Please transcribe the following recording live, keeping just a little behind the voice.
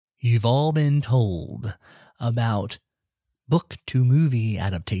You've all been told about book to movie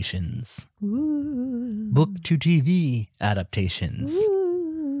adaptations, book to TV adaptations,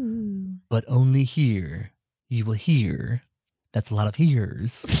 but only here you will hear, that's a lot of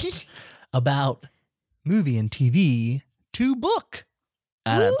hears, about movie and TV to book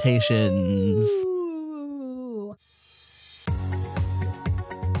adaptations.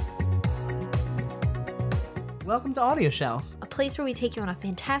 Welcome to Audio Shelf. A place where we take you on a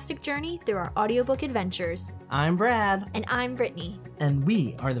fantastic journey through our audiobook adventures. I'm Brad. And I'm Brittany. And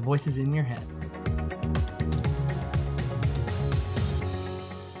we are the voices in your head.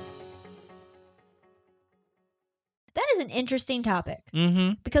 That is an interesting topic.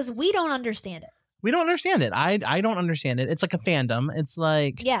 Mm-hmm. Because we don't understand it. We don't understand it. I don't understand it. It's like a fandom. It's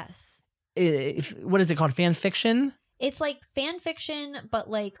like, Yes. What is it called? Fan fiction? It's like fan fiction, but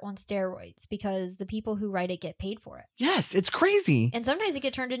like on steroids because the people who write it get paid for it. Yes, it's crazy. And sometimes it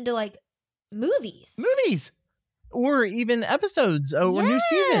get turned into like movies. Movies. Or even episodes or new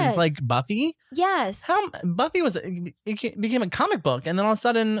seasons, Yes. like Buffy. Yes. Buffy it became a comic book, and then all of a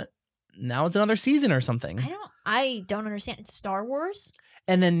sudden, now it's another season or something. I don't understand. It's Star Wars.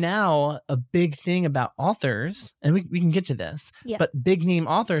 And then now a big thing about authors, and we can get to this, Yeah. but big name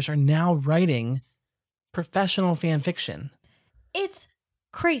authors are now writing professional fan fiction. It's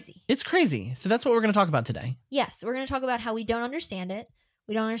crazy. It's crazy. So that's what we're going to talk about today. Yes. We're going to talk about how we don't understand it.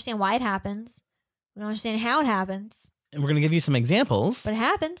 We don't understand why it happens. We don't understand how it happens. And we're going to give you some examples, But it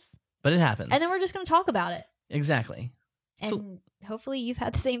happens. but it happens. And then we're just going to talk about it. Exactly. And hopefully you've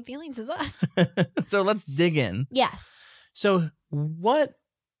had the same feelings as us. So let's dig in. Yes. So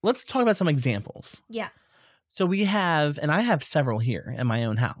let's talk about some examples. Yeah. So we have, and I have several here in my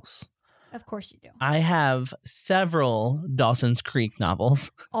own house. Of course you do. I have several Dawson's Creek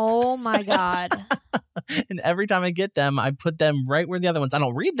novels. Oh my God. And every time I get them, I put them right where the other ones. I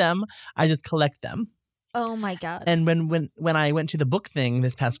don't read them. I just collect them. Oh my God. And when I went to the book thing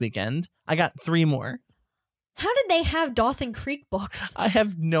this past weekend, I got 3 more. How did they have Dawson Creek books? I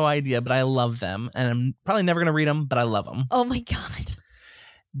have no idea, but I love them. And I'm probably never going to read them, but I love them. Oh my God.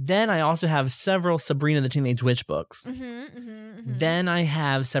 Then I also have several Sabrina the Teenage Witch books. Mm-hmm. Then I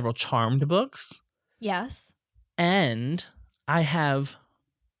have several Charmed books. Yes. And I have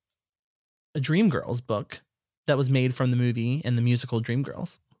a Dreamgirls book that was made from the movie and the musical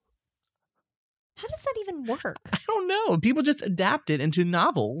Dreamgirls. How does that even work? I don't know. People just adapt it into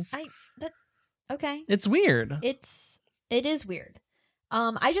novels. Okay. It's weird. It is weird.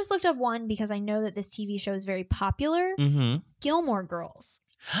 I just looked up one because I know that this TV show is very popular. Mm-hmm. Gilmore Girls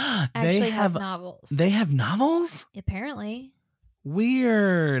They actually has have novels. They have novels? Apparently.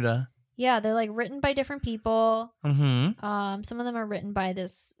 Weird. Yeah, they're like written by different people. Mm-hmm. Some of them are written by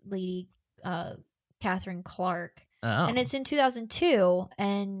this lady, Catherine Clark. Oh. And it's in 2002,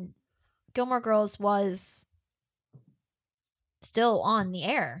 and Gilmore Girls was still on the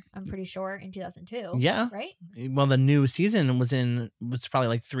air, I'm pretty sure, in 2002. Yeah. Right? Well, the new season was probably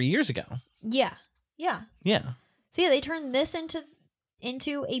like 3 years ago. Yeah. Yeah. Yeah. So yeah, they turned this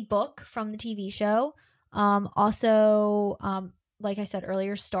into a book from the TV show. Also, like I said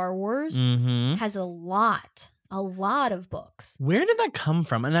earlier, Star Wars Mm-hmm. has a lot of books. Where did that come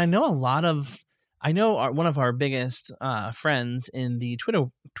from? And I know one of our biggest friends in the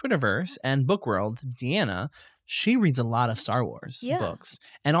Twitterverse and book world, Deanna, she reads a lot of Star Wars books.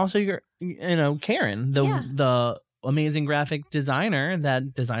 And also Karen, the amazing graphic designer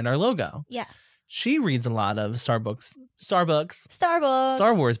that designed our logo. Yes. She reads a lot of Star Wars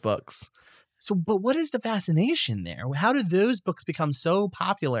books. So, but what is the fascination there? How did those books become so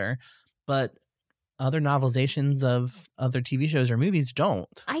popular, but other novelizations of other TV shows or movies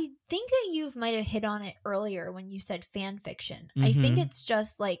don't? I think that you might have hit on it earlier when you said fan fiction. I think it's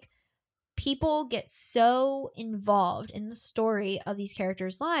just like people get so involved in the story of these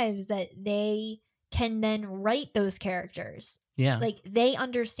characters' lives that they can then write those characters. Yeah. Like they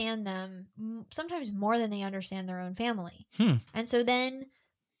understand them sometimes more than they understand their own family. And so then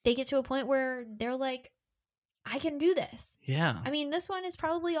they get to a point where they're like, I can do this. Yeah. I mean, this one is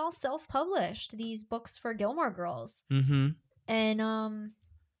probably all self-published, these books for Gilmore Girls. Mm-hmm. And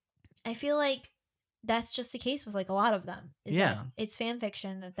I feel like that's just the case with like a lot of them. That it's fan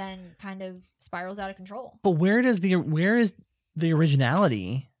fiction that then kind of spirals out of control. But where is the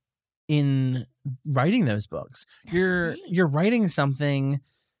originality in writing those books? You're writing something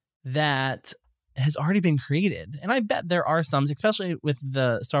that has already been created. And I bet there are some, especially with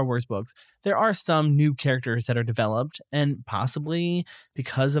the Star Wars books, there are some new characters that are developed, and possibly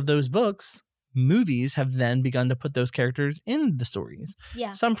because of those books, movies have then begun to put those characters in the stories.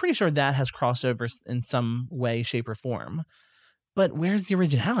 Yeah. So I'm pretty sure that has crossed over in some way, shape, or form. But where's the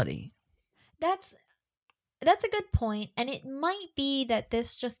originality? That's a good point, and it might be that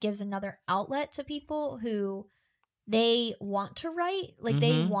this just gives another outlet to people who they want to write, like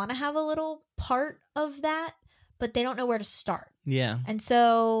they want to have a little part of that, but they don't know where to start. Yeah. And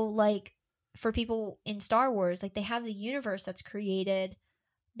so, like, for people in Star Wars, like, they have the universe that's created.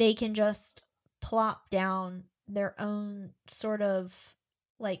 They can just plop down their own sort of,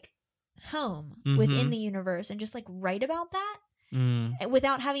 like, home within the universe and just, like, write about that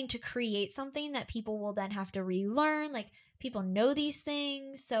without having to create something that people will then have to relearn. Like, people know these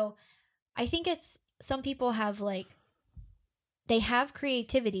things. So I think it's, some people have, like, they have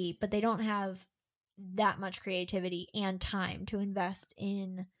creativity, but they don't have that much creativity and time to invest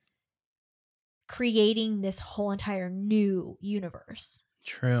in creating this whole entire new universe.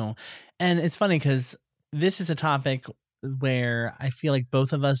 True. And it's funny because this is a topic where I feel like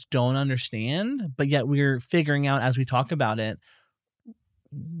both of us don't understand, but yet we're figuring out as we talk about it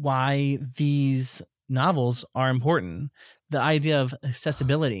why these novels are important. The idea of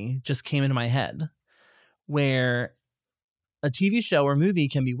accessibility just came into my head, where a TV show or movie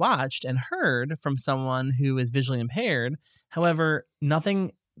can be watched and heard from someone who is visually impaired. However,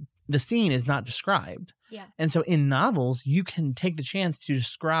 the scene is not described. Yeah. And so in novels, you can take the chance to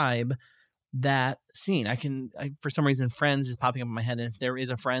describe that scene. For some reason, Friends is popping up in my head. And if there is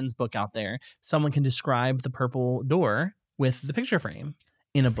a Friends book out there, someone can describe the purple door with the picture frame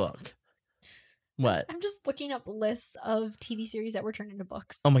in a book. What? I'm just looking up lists of TV series that were turned into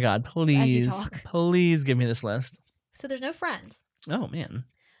books. Oh my God, please give me this list. So there's no Friends. Oh man.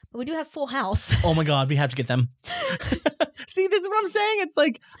 But we do have Full House. Oh my God, we have to get them. See, this is what I'm saying. It's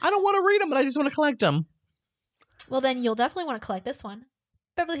like, I don't want to read them, but I just want to collect them. Well, then you'll definitely want to collect this one.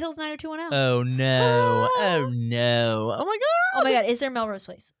 Beverly Hills 90210. Oh no. Oh no. Oh my God. Oh my God. Is there Melrose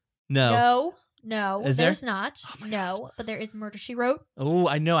Place? No. No, Is there? There's not. Oh no, but there is Murder, She Wrote. Oh,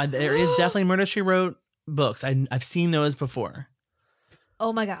 I know. There is definitely Murder, She Wrote books. I've seen those before.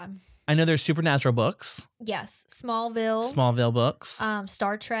 Oh my God. I know there's Supernatural books. Yes. Smallville. Smallville books.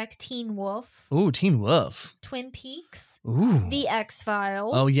 Star Trek, Teen Wolf. Ooh, Teen Wolf. Twin Peaks. Ooh. The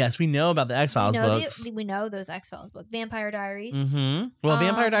X-Files. Oh, yes. We know about the X-Files books. We know those X-Files books. Vampire Diaries. Mm-hmm. Well,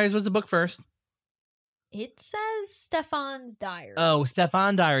 Vampire Diaries was the book first. It says Stefan's Diary. Oh,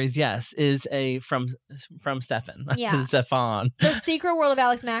 Stefan Diaries, yes, is from Stefan. Yeah. Stefan. The Secret World of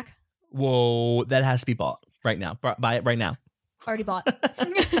Alex Mack. Whoa, that has to be bought right now. Buy it right now. Already bought.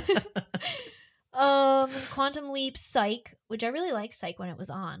 Quantum Leap, Psych, which I really liked Psych when it was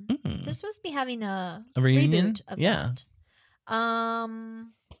on. They're supposed to be having a reunion reboot of that.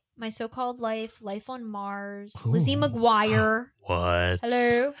 My So-Called Life, Life on Mars, Ooh. Lizzie McGuire. What?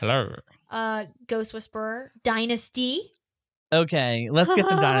 Hello. Ghost Whisperer, Dynasty. Okay, let's get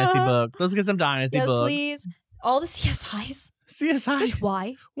some Dynasty books. Let's get some Dynasty yes, books. Please. All the CSIs. CSI. Which,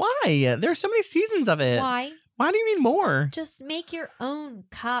 why? Why? There are so many seasons of it. Why? Why do you need more? Just make your own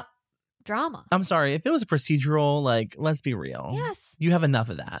cop drama. I'm sorry. If it was a procedural, like, let's be real. Yes. You have enough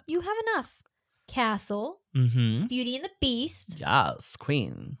of that. You have enough. Castle. Mm-hmm. Beauty and the Beast. Yes,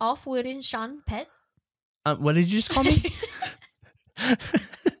 Queen. Offwood and Sean Pett. What did you just call me? I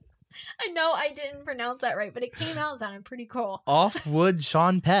know I didn't pronounce that right, but it came out sounding pretty cool. Offwood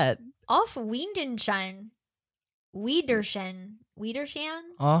Sean Pett. Off Wiedenschein. Wiedershan.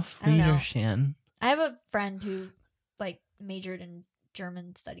 Off I don't know. Wiedershan. I have a friend who like majored in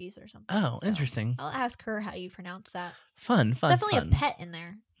German studies or something. Oh, so interesting. I'll ask her how you pronounce that. Fun. Definitely fun. a pet in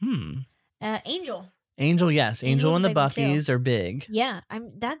there. Angel. Angel, yes. Angel Angel's and the a big one, too. Buffies are big. Yeah,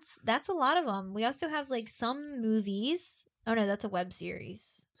 that's a lot of them. We also have like some movies. Oh no, that's a web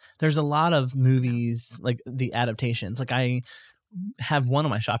series. There's a lot of movies, like the adaptations. Like I have one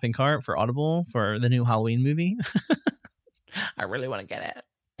on my shopping cart for Audible for the new Halloween movie. I really want to get it.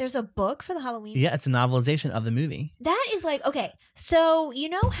 There's a book for the Halloween. Yeah, it's a novelization of the movie. That is like, okay, so you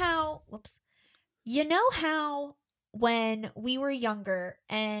know how when we were younger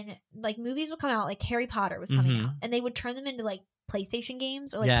and like movies would come out, like Harry Potter was coming out, and they would turn them into like PlayStation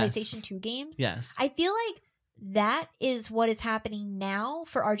games or like Yes. PlayStation 2 games. Yes. I feel like that is what is happening now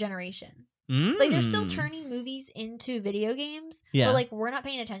for our generation. Like they're still turning movies into video games. Yeah. But like we're not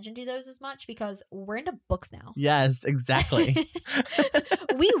paying attention to those as much because we're into books now. Yes, exactly.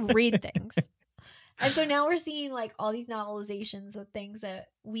 We read things. And so now we're seeing like all these novelizations of things that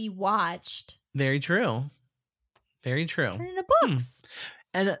we watched. Very true. Very true. Turn into books.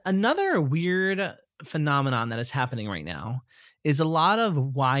 And another weird phenomenon that is happening right now is a lot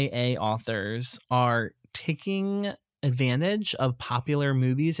of YA authors are taking advantage of popular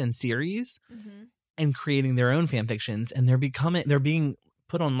movies and series and creating their own fan fictions, and they're being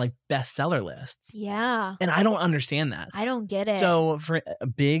put on like bestseller lists. Yeah. And I don't understand that. I don't get it. So for a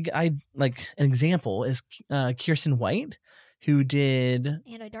big, an example is Kirsten White, who did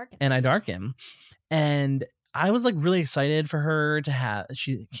And I Darken. And I was like really excited for her to have,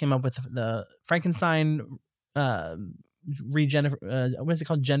 she came up with the Frankenstein what is it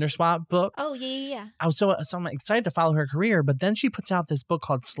called? Gender swap book. Oh, yeah. I was so I'm excited to follow her career, but then she puts out this book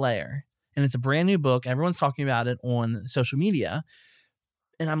called Slayer. And it's a brand new book. Everyone's talking about it on social media.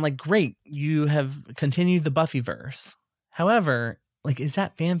 And I'm like, great, you have continued the Buffyverse. However, like, is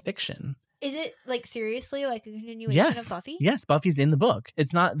that fan fiction? Is it like seriously like a continuation of Buffy? Yes, Buffy's in the book.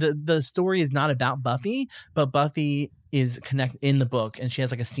 It's not the story is not about Buffy, but Buffy is in the book, and she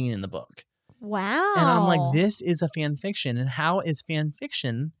has like a scene in the book. Wow. And I'm like, this is a fan fiction. And how is fan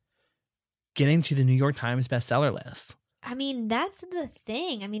fiction getting to the New York Times bestseller list? I mean, that's the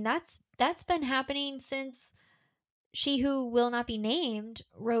thing. I mean, that's been happening since She Who Will Not Be Named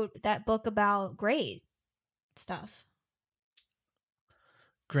wrote that book about Grey stuff.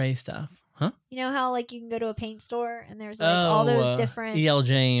 Grey stuff, huh? You know how like you can go to a paint store and there's like all those different E.L.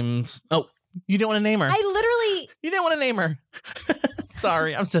 James. Oh, you didn't want to name her. You didn't want to name her.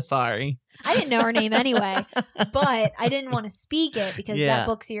 Sorry, I'm so sorry. I didn't know her name anyway, but I didn't want to speak it because that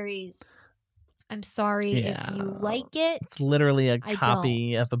book series. I'm sorry if you like it. It's literally a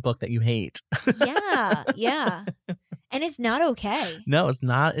copy of a book that you hate. Yeah. And it's not okay. No, it's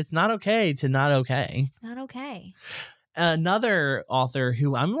not. It's not okay to not okay. It's not okay. Another author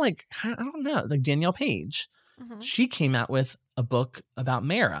who I'm like, I don't know, like Danielle Page. Mm-hmm. She came out with a book about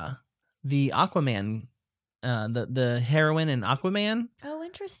Mara, the Aquaman, the heroine in Aquaman. Oh,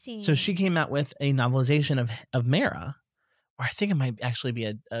 interesting. So she came out with a novelization of Mara. Or I think it might actually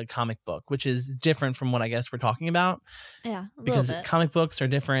be a comic book, which is different from what I guess we're talking about. Yeah, because comic books are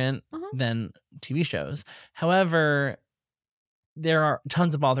different than TV shows. However, there are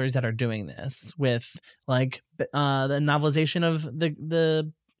tons of authors that are doing this with like the novelization of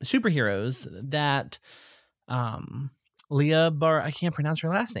the superheroes that Leah I can't pronounce her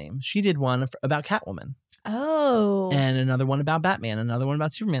last name. She did one about Catwoman. Oh. And another one about Batman, another one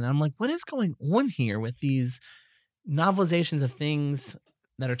about Superman. And I'm like, what is going on here with these novelizations of things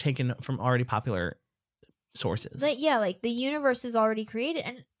that are taken from already popular sources? But yeah, like the universe is already created,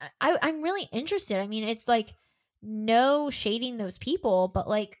 and I'm really interested. I mean, it's like no shading those people, but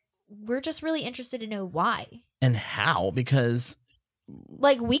like we're just really interested to know why and how, because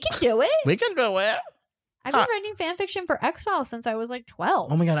like we can do it. We can do it. I've been writing fan fiction for X-Files since I was like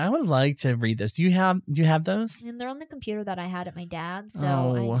 12. Oh my god, I would like to read this. Do you have those? And they're on the computer that I had at my dad's,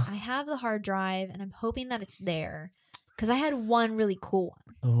 so I have the hard drive, and I'm hoping that it's there because I had one really cool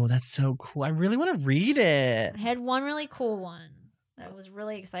one. Oh, that's so cool! I really want to read it. I had one really cool one that I was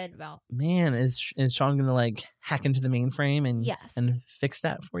really excited about. Man, is Sean gonna like hack into the mainframe and and fix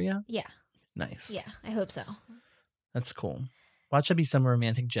that for you? Yeah. Nice. Yeah, I hope so. That's cool. Watch that be some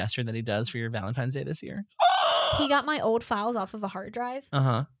romantic gesture that he does for your Valentine's Day this year. He got my old files off of a hard drive.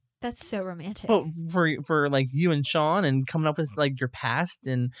 Uh-huh. That's so romantic. Well, for like you and Sean and coming up with like your past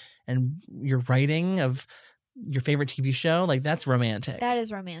and your writing of your favorite TV show, like that's romantic. That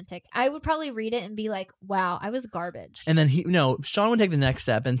is romantic. I would probably read it and be like, wow, I was garbage. And then Sean would take the next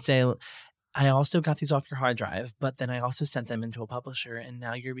step and say, I also got these off your hard drive, but then I also sent them into a publisher, and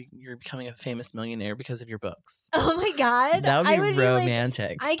now you're becoming a famous millionaire because of your books. Oh my god, that would be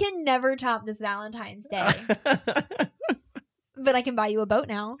romantic. I can never top this Valentine's Day. But I can buy you a boat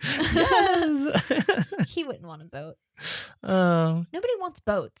now. Yes. He wouldn't want a boat. Nobody wants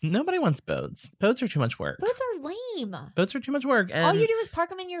boats. Nobody wants boats. Boats are too much work. Boats are lame. Boats are too much work. And all you do is park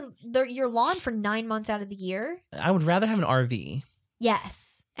them in your lawn for 9 months out of the year. I would rather have an RV.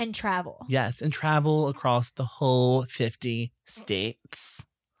 Yes. And travel. Yes, and travel across the whole 50 states.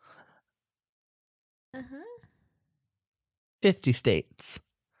 50 states.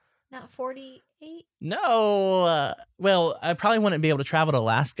 Not 48? No. Well, I probably wouldn't be able to travel to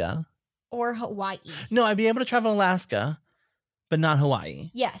Alaska. Or Hawaii. No, I'd be able to travel to Alaska, but not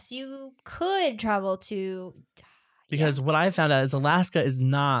Hawaii. Yes, you could travel to... Because what I found out is Alaska is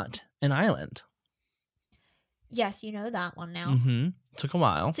not an island. Yes, you know that one now. Mm-hmm. Took a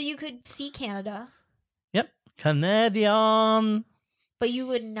while. So you could see Canada. Yep. Canadian. But you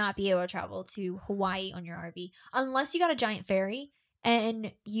would not be able to travel to Hawaii on your RV unless you got a giant ferry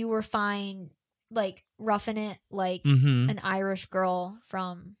and you were fine, like roughing it like an Irish girl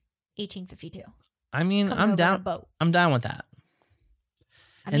from 1852. I mean, I'm down. Boat. I'm down with that.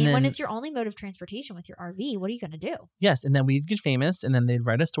 I And mean, when then- it's your only mode of transportation with your RV, what are you going to do? Yes, and then we'd get famous, and then they'd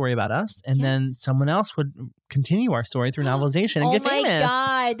write a story about us, and Yeah. then someone else would continue our story through novelization and Oh get my famous.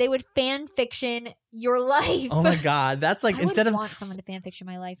 God. They would fan fiction your life. Oh my God, that's like I instead would of want someone to fan fiction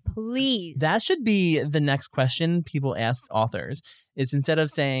my life, please. that should be the next question people ask authors is instead of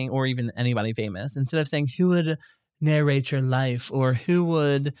saying, or even anybody famous, instead of saying who would narrate your life or who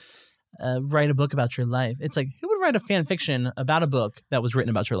would write a book about your life, it's like who would write a fan fiction about a book that was written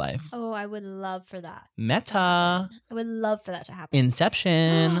about your life. Oh, I would love for that. Meta, I would love for that to happen.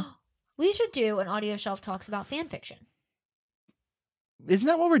 Inception. We should do an Audio Shelf Talks about fan fiction. Isn't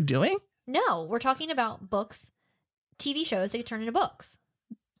that what we're doing? No, we're talking about books, TV shows that could turn into books.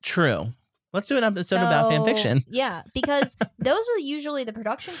 True. Let's do an episode about fan So, fiction. Yeah, because those are usually the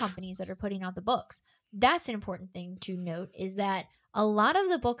production companies that are putting out the books. That's an important thing to note is that a lot of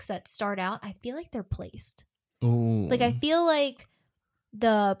the books that start out, I feel like they're placed. Ooh. Like I feel like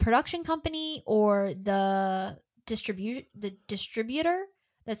the production company or the distributor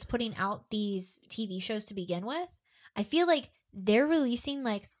that's putting out these TV shows to begin with, I feel like they're releasing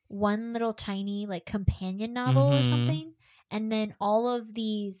like one little tiny like companion novel or Mhm. something, and then all of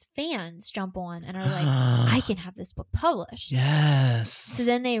these fans jump on and are like, I can have this book published. Yes. So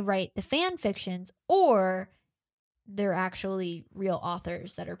then they write the fan fictions, or they're actually real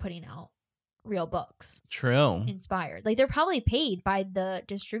authors that are putting out real books True. inspired. Like they're probably paid by the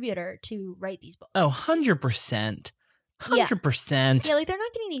distributor to write these books. Oh, 100%. Yeah. 100%. Yeah, like they're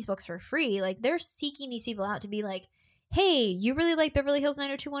not getting these books for free. Like they're seeking these people out to be like, hey, you really like Beverly Hills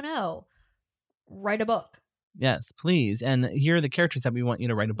 90210. Write a book. Yes, please. And here are the characters that we want you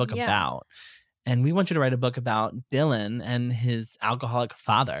to write a book Yeah. about. And we want you to write a book about Dylan and his alcoholic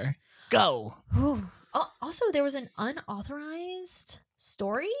father. Go. Whew. Also, there was an unauthorized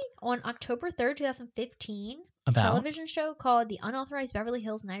story on October 3rd, 2015. About. Television show called The Unauthorized Beverly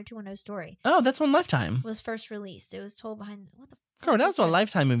Hills 90210 Story Oh, that's on Lifetime. was first released. It was told behind what the fuck Girl, that was a this?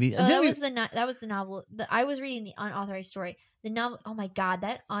 Lifetime movie. Oh, Didn't that we- was the novel. I was reading the unauthorized story. The novel. Oh my God,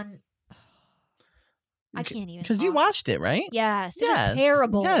 I can't even. Because you talk. watched it, right? Yes, it was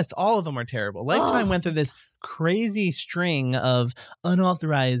terrible. Yes, all of them are terrible. Lifetime Ugh. went through this crazy string of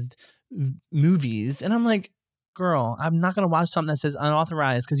unauthorized movies. And I'm like, girl, I'm not going to watch something that says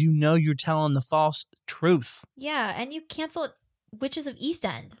unauthorized because you know you're telling the false truth. Yeah, and you canceled Witches of East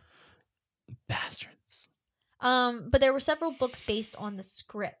End. Bastards. But there were several books based on the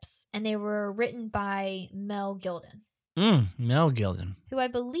scripts, and they were written by Mel Gilden, Mel Gilden. who I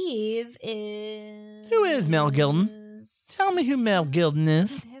believe is. Who is Mel Gilden? Tell me who Mel Gilden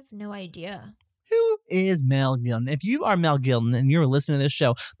is. I have no idea. Who is Mel Gilden? If you are Mel Gilden and you're listening to this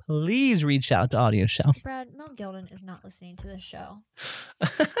show, please reach out to Audio Shelf. Brad, Mel Gilden is not listening to this show,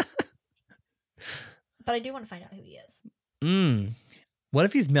 but I do want to find out who he is. What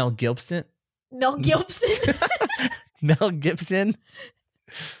if he's Mel Gibson? Mel Gibson. Mel Gibson?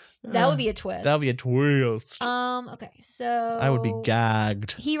 That would be a twist. That would be a twist. Okay, so I would be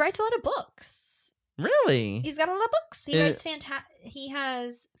gagged. He writes a lot of books. Really? He's got a lot of books. He It- writes He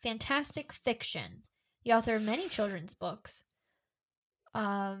has fantastic fiction. The author of many children's books.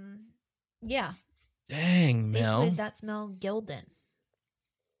 Yeah. Dang, Basically, Mel. that's Mel Gilden.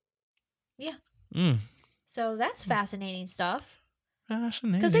 Mm. So that's fascinating stuff.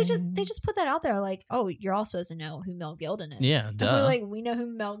 Fascinating. Because they just put that out there, like, oh, you're all supposed to know who Mel Gilden is. Yeah, And duh. we're like, we know who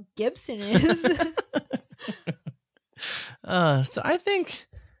Mel Gibson is. So I think,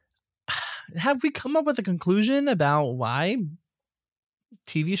 have we come up with a conclusion about why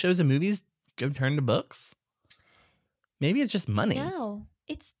TV shows and movies go turn to books? Maybe it's just money. No,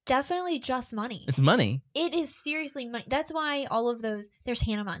 it's definitely just money. It's money. It is seriously money. That's why all of those, there's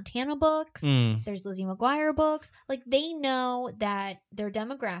Hannah Montana books, Mm. there's Lizzie McGuire books. Like, they know that their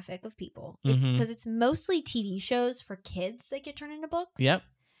demographic of people, Mhm. because it's mostly TV shows for kids that get turned into books. Yep.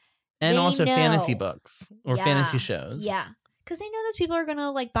 And They also fantasy know. books or Yeah. fantasy shows. Yeah. Because they know those people are going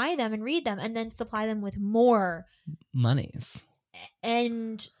to like buy them and read them and then supply them with more Monies.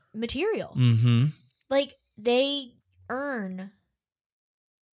 and material. Mm-hmm. Like, they earn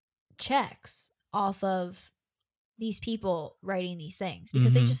checks off of these people writing these things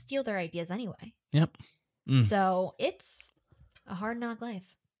because they Mhm. just steal their ideas anyway. Yep. Mm. So it's a hard knock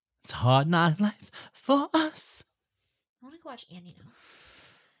life. It's a hard knock life for us. I want to go watch Annie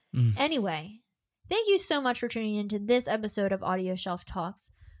now. Mm. Anyway, thank you so much for tuning into this episode of Audio Shelf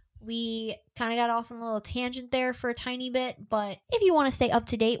Talks. We kind of got off on a little tangent there for a tiny bit, but if you want to stay up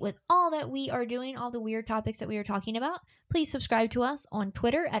to date with all that we are doing, all the weird topics that we are talking about, please subscribe to us on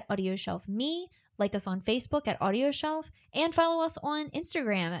Twitter at AudioshelfMe, like us on Facebook at AudioShelf, and follow us on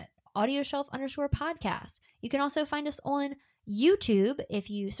Instagram at AudioShelf_podcast. You can also find us on YouTube if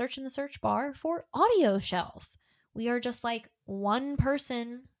you search in the search bar for Audio Shelf. We are just like one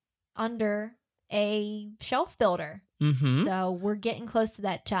person under a shelf builder. Mm-hmm. So we're getting close to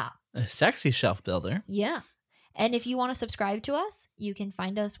that top. A sexy shelf builder. Yeah. And if you want to subscribe to us, you can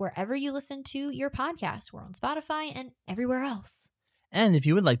find us wherever you listen to your podcasts. We're on Spotify and everywhere else. And if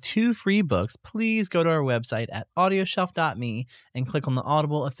you would like 2 free books, please go to our website at audioshelf.me and click on the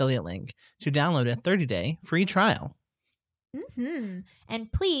Audible affiliate link to download a 30-day free trial.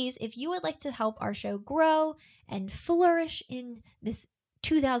 And please, if you would like to help our show grow and flourish in this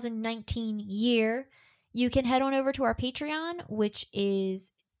 2019 year, you can head on over to our Patreon, which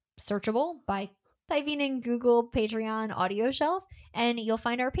is searchable by typing in Google Patreon Audio Shelf, and you'll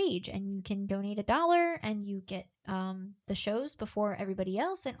find our page. And you can donate $1 and you get the shows before everybody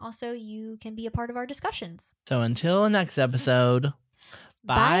else, and also you can be a part of our discussions. So until the next episode,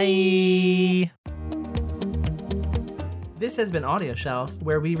 bye. This has been Audio Shelf,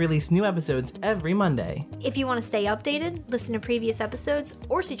 where we release new episodes every Monday. If you want to stay updated, listen to previous episodes,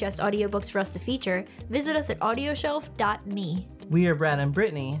 or suggest audiobooks for us to feature, visit us at audioshelf.me. We are Brad and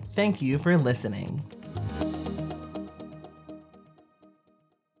Brittany. Thank you for listening.